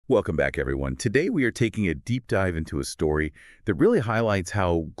Welcome back, everyone. Today we are taking a deep dive into a story that really highlights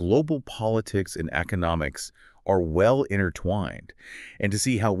how global politics and economics are well intertwined, and to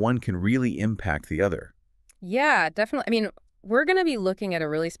see how one can really impact the other. Yeah, definitely. I mean, we're going to be looking at a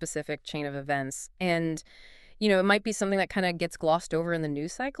really specific chain of events. And, it might be something that kind of gets glossed over in the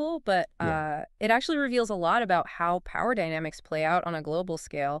news cycle, but Yeah. it actually reveals a lot about how power dynamics play out on a global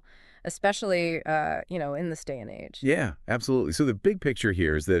scale, especially, in this day and age. Yeah, absolutely. So the big picture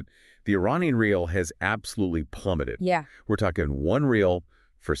here is that the Iranian rial has absolutely plummeted. Yeah. We're talking one rial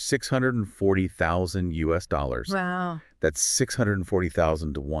for 640,000 US dollars. Wow. That's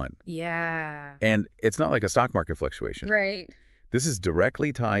 640,000 to one. Yeah. And it's not like a stock market fluctuation. Right. This is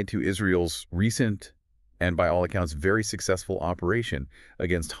directly tied to Israel's recent and, by all accounts, very successful operation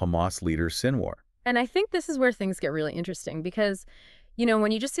against Hamas leader Sinwar. And I think this is where things get really interesting because,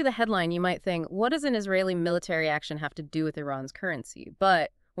 when you just see the headline, you might think, what does an Israeli military action have to do with Iran's currency?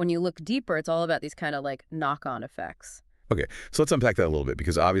 But when you look deeper, it's all about these kind of like knock-on effects. Okay, so let's unpack that a little bit,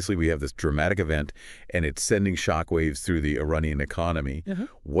 because obviously we have this dramatic event and it's sending shockwaves through the Iranian economy.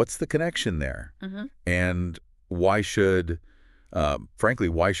 What's the connection there? Hmm. And frankly,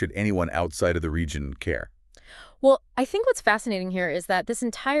 why should anyone outside of the region care? Well, I think what's fascinating here is that this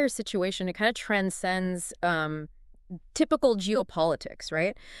entire situation, it kind of transcends typical geopolitics,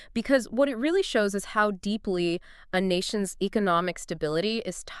 right? Because what it really shows is how deeply a nation's economic stability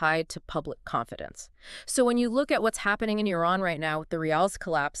is tied to public confidence. So when you look at what's happening in Iran right now with the rial's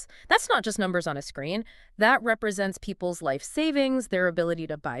collapse, that's not just numbers on a screen. That represents people's life savings, their ability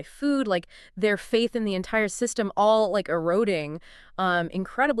to buy food, like their faith in the entire system, all like eroding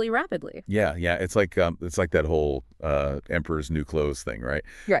incredibly rapidly. Yeah, yeah, it's like that whole emperor's new clothes thing, right?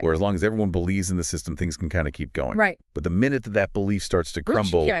 Right. Where as long as everyone believes in the system, things can kind of keep going. Right. But the minute that that belief starts to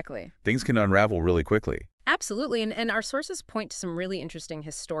crumble, Exactly. things can unravel really quickly. Absolutely. And our sources point to some really interesting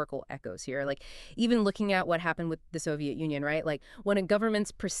historical echoes here. Like even looking at what happened with the Soviet Union, right? Like when a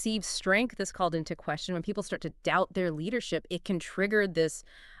government's perceived strength is called into question, when people start to doubt their leadership, it can trigger this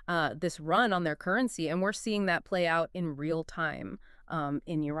run on their currency. And we're seeing that play out in real time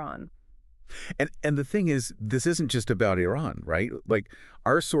in Iran. And the thing is, this isn't just about Iran, right? Like,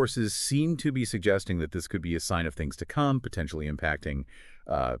 our sources seem to be suggesting that this could be a sign of things to come, potentially impacting,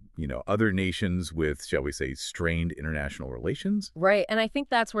 other nations with, shall we say, strained international relations. Right. And I think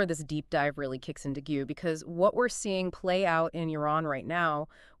that's where this deep dive really kicks into gear because what we're seeing play out in Iran right now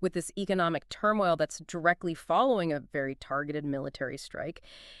with this economic turmoil that's directly following a very targeted military strike,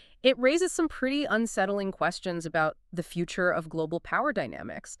 it raises some pretty unsettling questions about the future of global power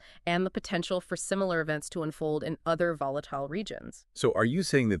dynamics and the potential for similar events to unfold in other volatile regions. So are you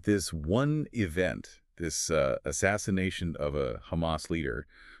saying that this one event, this assassination of a Hamas leader,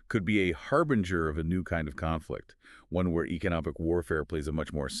 could be a harbinger of a new kind of conflict, one where economic warfare plays a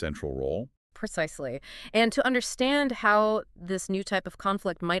much more central role? Precisely. And to understand how this new type of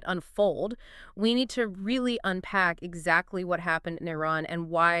conflict might unfold, we need to really unpack exactly what happened in Iran and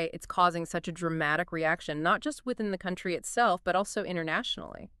why it's causing such a dramatic reaction, not just within the country itself, but also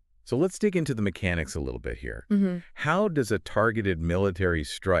internationally. So let's dig into the mechanics a little bit here. Hmm. How does a targeted military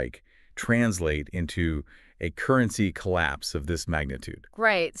strike translate into a currency collapse of this magnitude?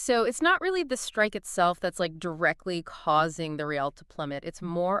 Right. So it's not really the strike itself that's like directly causing the real to plummet. It's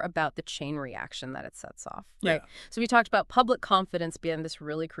more about the chain reaction that it sets off. Right. Yeah. So we talked about public confidence being this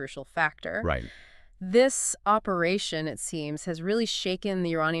really crucial factor. Right. This operation, it seems, has really shaken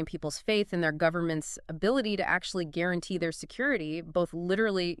the Iranian people's faith in their government's ability to actually guarantee their security, both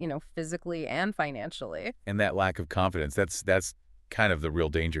literally, physically and financially. And that lack of confidence, that's kind of the real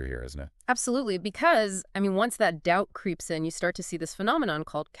danger here, isn't it? Absolutely, because, once that doubt creeps in, you start to see this phenomenon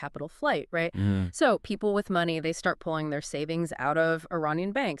called capital flight, right? Mm. So people with money, they start pulling their savings out of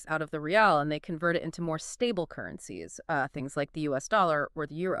Iranian banks, out of the rial, and they convert it into more stable currencies, things like the US dollar or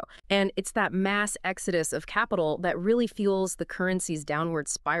the euro. And it's that mass exodus of capital that really fuels the currency's downward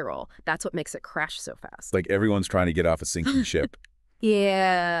spiral. That's what makes it crash so fast. Like everyone's trying to get off a sinking ship, and it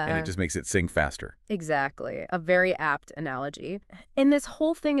Yeah. just makes it sink faster. Exactly. A very apt analogy. And this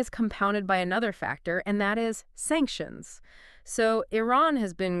whole thing is compounded by another factor, and that is sanctions. So Iran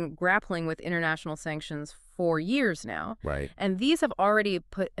has been grappling with international sanctions for years now, Right. and these have already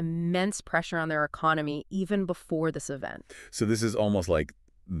put immense pressure on their economy even before this event. So this is almost like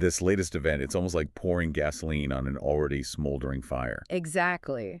this latest event. It's almost like pouring gasoline on an already smoldering fire.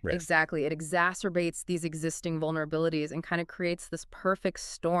 Exactly. Right. Exactly. It exacerbates these existing vulnerabilities and kind of creates this perfect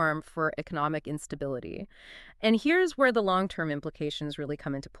storm for economic instability. And here's where the long-term implications really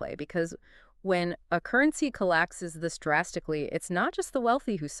come into play, because When a currency collapses this drastically, it's not just the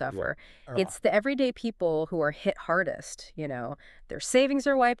wealthy who suffer. Ah. It's the everyday people who are hit hardest, Their savings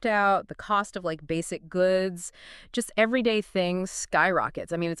are wiped out, the cost of like basic goods, just everyday things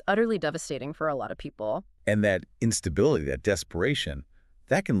skyrockets. I mean, it's utterly devastating for a lot of people. And that instability, that desperation,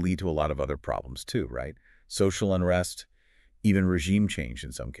 that can lead to a lot of other problems too, right? Social unrest, even regime change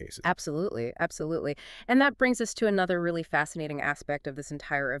in some cases. Absolutely, absolutely. And that brings us to another really fascinating aspect of this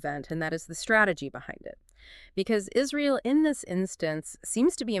entire event, and that is the strategy behind it. Because Israel, in this instance,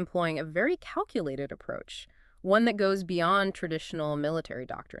 seems to be employing a very calculated approach, one that goes beyond traditional military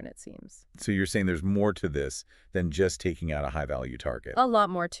doctrine, it seems. So you're saying there's more to this than just taking out a high-value target. A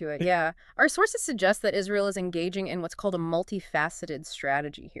lot more to it, yeah. Our sources suggest that Israel is engaging in what's called a multifaceted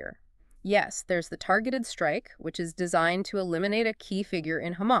strategy here. Yes, there's the targeted strike, which is designed to eliminate a key figure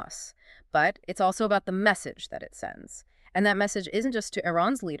in Hamas. But it's also about the message that it sends. And that message isn't just to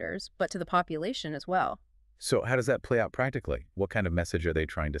Iran's leaders, but to the population as well. So how does that play out practically? What kind of message are they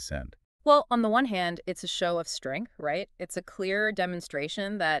trying to send? Well, on the one hand, it's a show of strength, right? It's a clear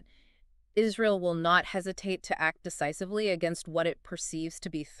demonstration that Israel will not hesitate to act decisively against what it perceives to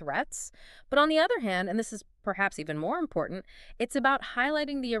be threats. But on the other hand, and this is perhaps even more important, it's about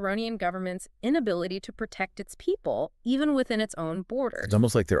highlighting the Iranian government's inability to protect its people, even within its own It's borders.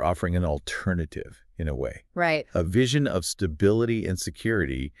 almost like they're offering an alternative in a way, Right. a vision of stability and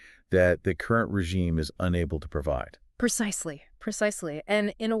security that the current regime is unable to provide. Precisely, precisely.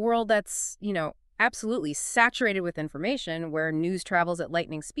 And in a world that's, absolutely saturated with information, where news travels at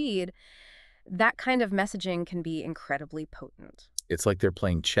lightning speed, that kind of messaging can be incredibly potent. It's like they're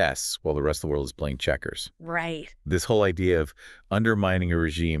playing chess while the rest of the world is playing checkers. Right. This whole idea of undermining a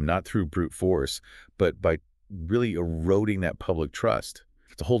regime, not through brute force, but by really eroding that public trust.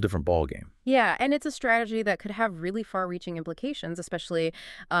 It's a whole different ballgame. Yeah, and it's a strategy that could have really far-reaching implications, especially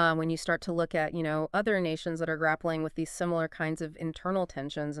when you start to look at, other nations that are grappling with these similar kinds of internal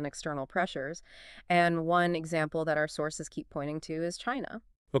tensions and external pressures. And one example that our sources keep pointing to is China.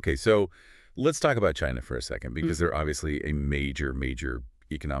 Okay, so let's talk about China for a second, Mm. because they're obviously a major, major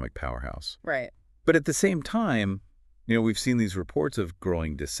economic powerhouse. Right. But at the same time, we've seen these reports of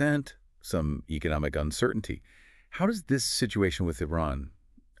growing dissent, some economic uncertainty. How does this situation with Iran,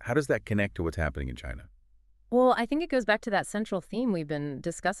 how does that connect to what's happening in China? Well, I think it goes back to that central theme we've been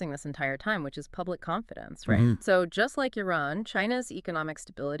discussing this entire time, which is public confidence, right? Hmm. So just like Iran, China's economic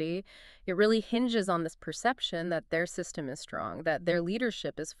stability, it really hinges on this perception that their system is strong, that their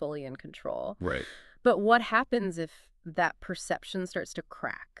leadership is fully in control. Right. But what happens if that perception starts to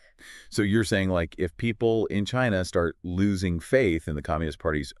crack? So you're saying, like, if people in China start losing faith in the Communist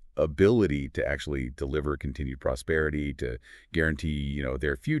Party's ability to actually deliver continued prosperity, to guarantee,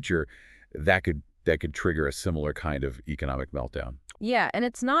 their future, that could trigger a similar kind of economic meltdown. Yeah, and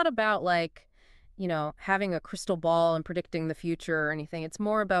it's not about like, having a crystal ball and predicting the future or anything. It's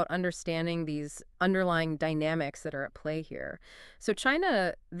more about understanding these underlying dynamics that are at play here. So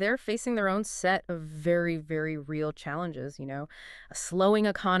China, they're facing their own set of very, very real challenges, a slowing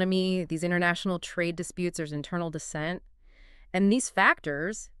economy, these international trade disputes, there's internal dissent. And these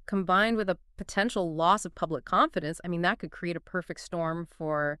factors, combined with a potential loss of public confidence, I mean, that could create a perfect storm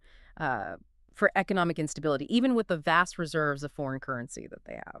uh, for economic instability, even with the vast reserves of foreign currency that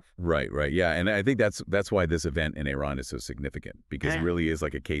they have. Right, right. Yeah, and I think that's why this event in Iran is so significant, because it Yeah. really is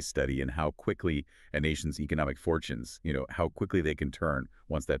like a case study in how quickly a nation's economic fortunes, how quickly they can turn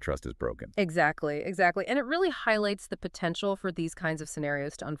once that trust is broken. Exactly, exactly. And it really highlights the potential for these kinds of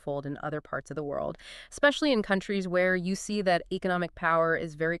scenarios to unfold in other parts of the world, especially in countries where you see that economic power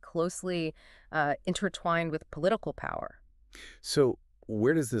is very closely intertwined with political power. So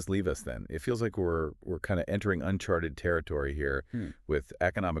where does this leave us then? It feels like we're kind of entering uncharted territory here, with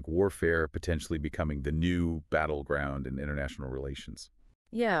economic warfare potentially becoming the new battleground in international relations.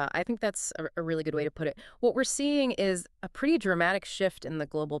 Yeah, I think that's a really good way to put it. What we're seeing is a pretty dramatic shift in the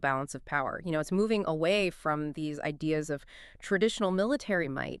global balance of power. It's moving away from these ideas of traditional military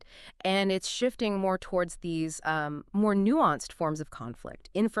might, and it's shifting more towards these more nuanced forms of conflict,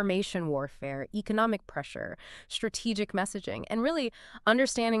 information warfare, economic pressure, strategic messaging. And really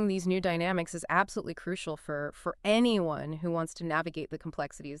understanding these new dynamics is absolutely crucial for anyone who wants to navigate the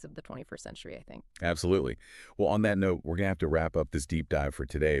complexities of the 21st century, I think. Absolutely. Well, on that note, we're going to have to wrap up this deep dive for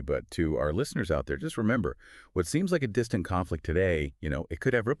today. But to our listeners out there, just remember, what seems like a distant conflict today, it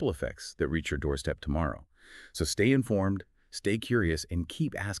could have ripple effects that reach your doorstep tomorrow. So stay informed, stay curious, and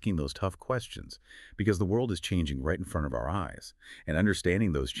keep asking those tough questions, because the world is changing right in front of our eyes. And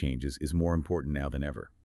understanding those changes is more important now than ever.